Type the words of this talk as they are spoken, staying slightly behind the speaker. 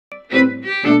Hello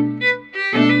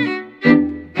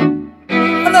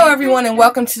everyone and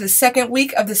welcome to the second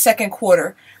week of the second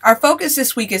quarter. Our focus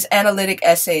this week is analytic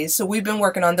essays, so we've been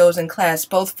working on those in class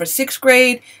both for 6th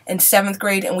grade and 7th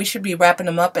grade, and we should be wrapping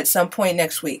them up at some point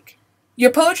next week.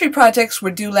 Your poetry projects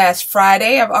were due last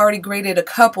Friday. I've already graded a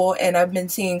couple and I've been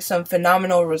seeing some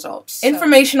phenomenal results.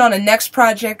 Information on the next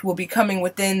project will be coming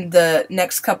within the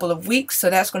next couple of weeks, so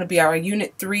that's going to be our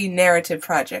Unit 3 narrative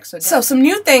project. So some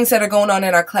new things that are going on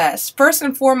in our class. First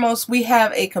and foremost, we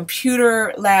have a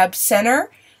computer lab center.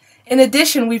 In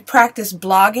addition, we've practiced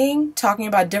blogging, talking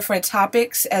about different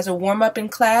topics as a warm-up in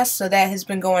class, so that has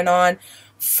been going on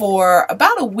for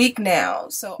about a week now.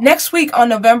 So next week on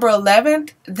November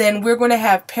 11th, then we're going to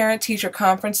have parent-teacher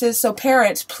conferences. So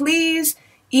parents, please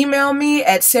email me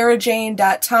at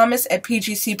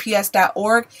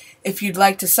sarahjane.thomas@pgcps.org if you'd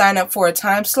like to sign up for a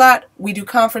time slot. We do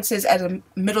conferences as a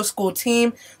middle school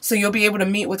team, so you'll be able to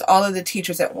meet with all of the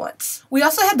teachers at once. We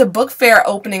also have the book fair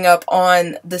opening up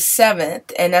on the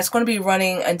 7th, and that's going to be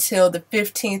running until the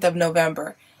 15th of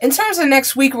November. In terms of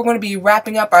next week, we're going to be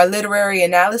wrapping up our literary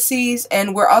analyses,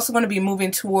 and we're also going to be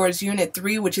moving towards Unit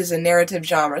 3, which is a narrative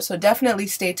genre, so definitely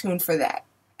stay tuned for that.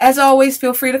 As always,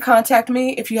 feel free to contact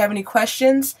me if you have any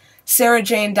questions,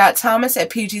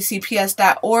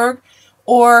 sarahjane.thomas@pgcps.org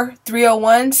or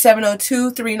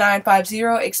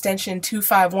 301-702-3950, extension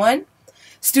 251.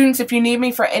 Students, if you need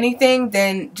me for anything,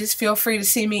 then just feel free to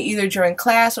see me either during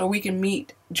class or we can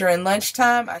meet during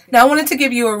lunchtime. Now, I wanted to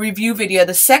give you a review video,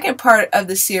 the second part of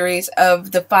the series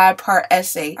of the 5-part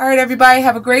essay. All right, everybody,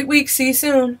 have a great week. See you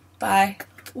soon. Bye.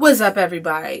 What's up,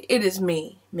 everybody? It is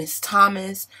me, Miss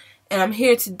Thomas, and I'm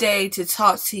here today to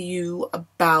talk to you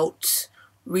about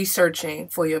researching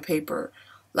for your paper,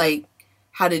 like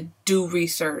how to do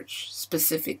research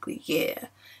specifically, yeah.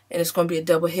 And it's going to be a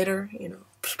double hitter, you know,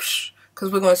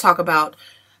 because we're going to talk about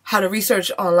how to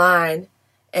research online,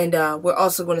 and we're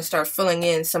also going to start filling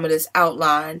in some of this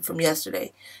outline from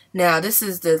yesterday. Now, this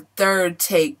is the third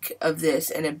take of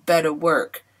this, and it better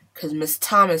work, because Miss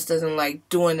Thomas doesn't like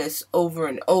doing this over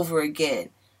and over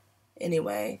again.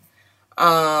 Anyway,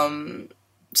 so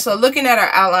looking at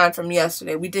our outline from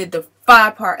yesterday, we did the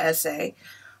 5-part essay.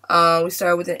 We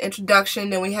started with an introduction,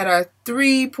 then we had our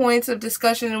 3 points of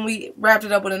discussion, and we wrapped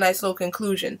it up with a nice little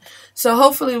conclusion. So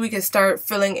hopefully we can start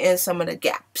filling in some of the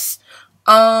gaps.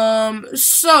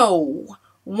 So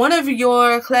one of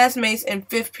your classmates in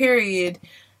 5th period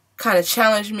kind of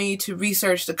challenged me to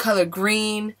research the color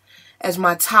green as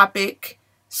my topic.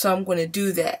 So I'm going to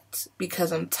do that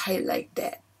because I'm tight like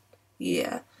that.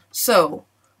 Yeah. So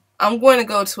I'm going to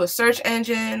go to a search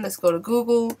engine. Let's go to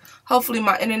Google. Hopefully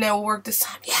my internet will work this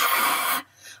time. Yeah!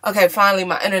 Okay, finally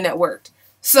my internet worked.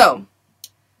 So,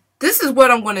 this is what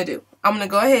I'm going to do. I'm going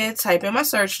to go ahead, type in my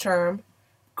search term,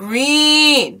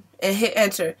 green, and hit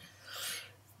enter.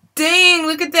 Dang,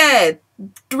 look at that.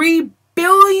 3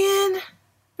 billion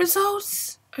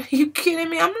results? Are you kidding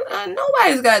me?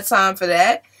 Nobody's got time for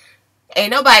that.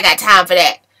 Ain't nobody got time for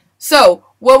that. So,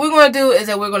 what we're going to do is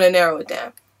that we're going to narrow it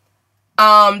down.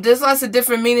 There's lots of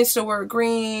different meanings to the word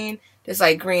green. There's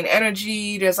like green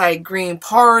energy. There's like green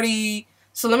party.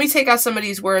 So let me take out some of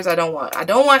these words I don't want. I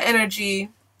don't want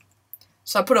energy.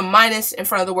 So I put a minus in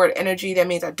front of the word energy. That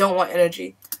means I don't want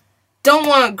energy. Don't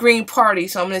want green party.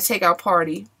 So I'm going to take out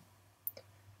party.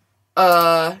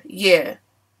 Yeah.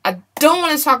 I don't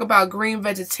want to talk about green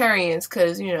vegetarians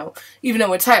because, you know, even though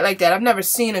we're tight like that, I've never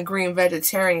seen a green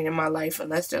vegetarian in my life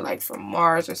unless they're like from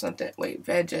Mars or something. Wait,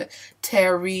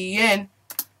 vegetarian.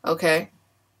 Okay.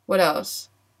 What else?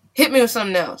 Hit me with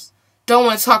something else. Don't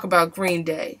want to talk about Green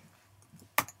Day.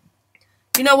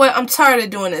 You know what? I'm tired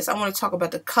of doing this. I want to talk about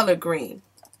the color green.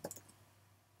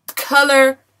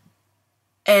 Color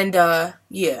and,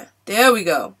 yeah. There we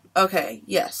go. Okay.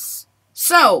 Yes.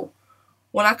 So,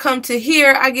 when I come to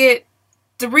here, I get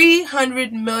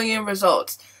 300 million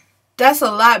results. That's a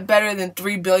lot better than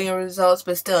 3 billion results,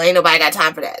 but still ain't nobody got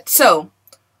time for that. So,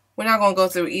 we're not going to go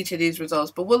through each of these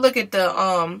results, but we'll look at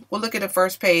the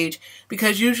first page,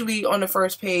 because usually on the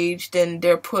first page, then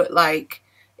they're put like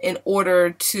in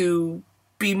order to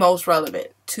be most relevant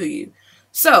to you.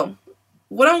 So,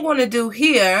 what I'm going to do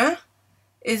here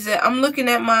is that I'm looking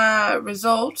at my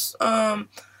results.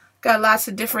 Got lots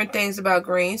of different things about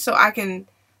green, so I can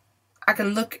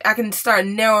start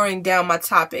narrowing down my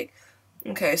topic.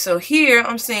 Okay, so here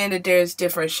I'm saying that there's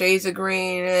different shades of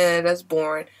green. That's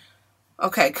boring.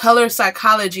 Okay, color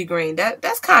psychology green.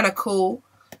 That's kind of cool.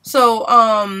 So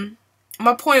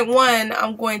my point 1,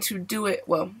 I'm going to do it.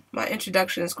 Well, my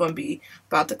introduction is going to be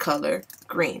about the color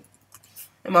green,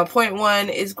 and my point 1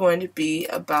 is going to be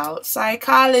about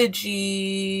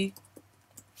psychology.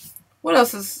 What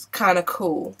else is kind of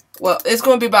cool? Well, it's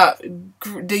going to be about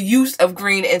the use of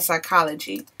green in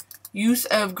psychology. Use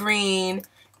of green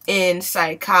in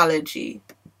psychology.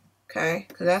 Okay?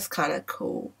 Because that's kind of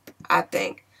cool, I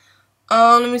think.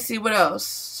 Let me see what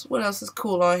else. What else is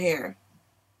cool on here?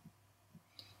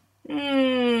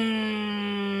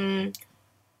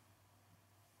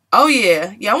 Oh,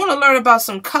 yeah. Yeah, I want to learn about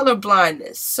some color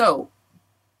blindness. So,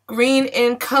 green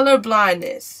in color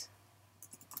blindness.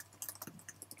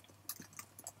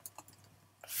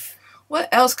 What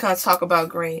else can I talk about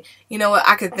green? You know what?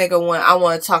 I can think of one. I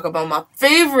want to talk about my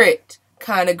favorite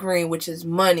kind of green, which is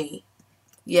money.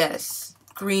 Yes,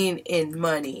 green in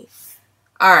money.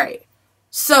 Alright.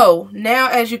 So, now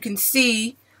as you can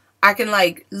see, I can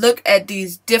like look at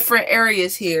these different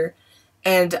areas here,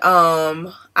 and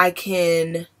I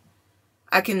can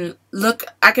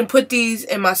put these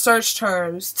in my search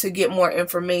terms to get more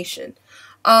information.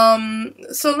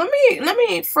 So let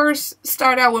me first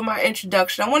start out with my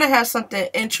introduction. I want to have something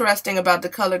interesting about the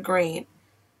color green.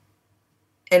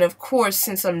 And of course,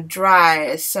 since I'm dry,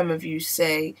 as some of you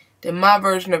say, then my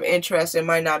version of interesting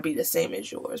might not be the same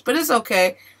as yours. But it's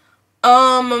okay.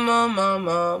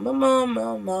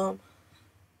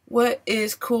 What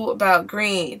is cool about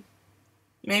green?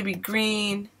 Maybe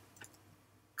green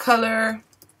color,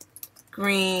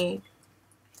 green,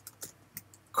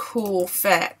 cool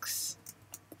facts.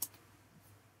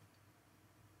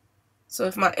 So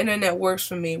if my internet works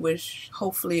for me, which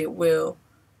hopefully it will,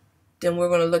 then we're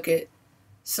going to look at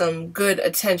some good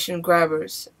attention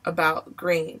grabbers about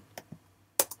green.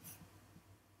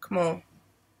 Come on.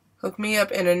 Hook me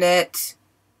up, internet.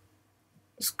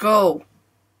 Let's go.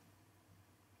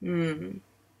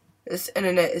 This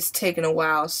internet is taking a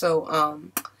while, so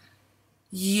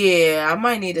yeah, I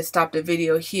might need to stop the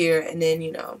video here and then,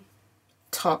 you know,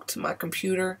 talk to my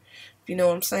computer, if you know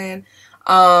what I'm saying.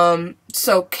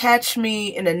 So catch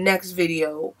me in the next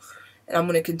video, and I'm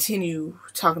going to continue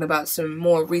talking about some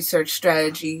more research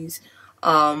strategies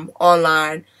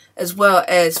online, as well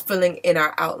as filling in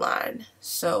our outline.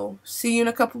 So see you in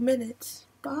a couple minutes.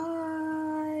 Bye.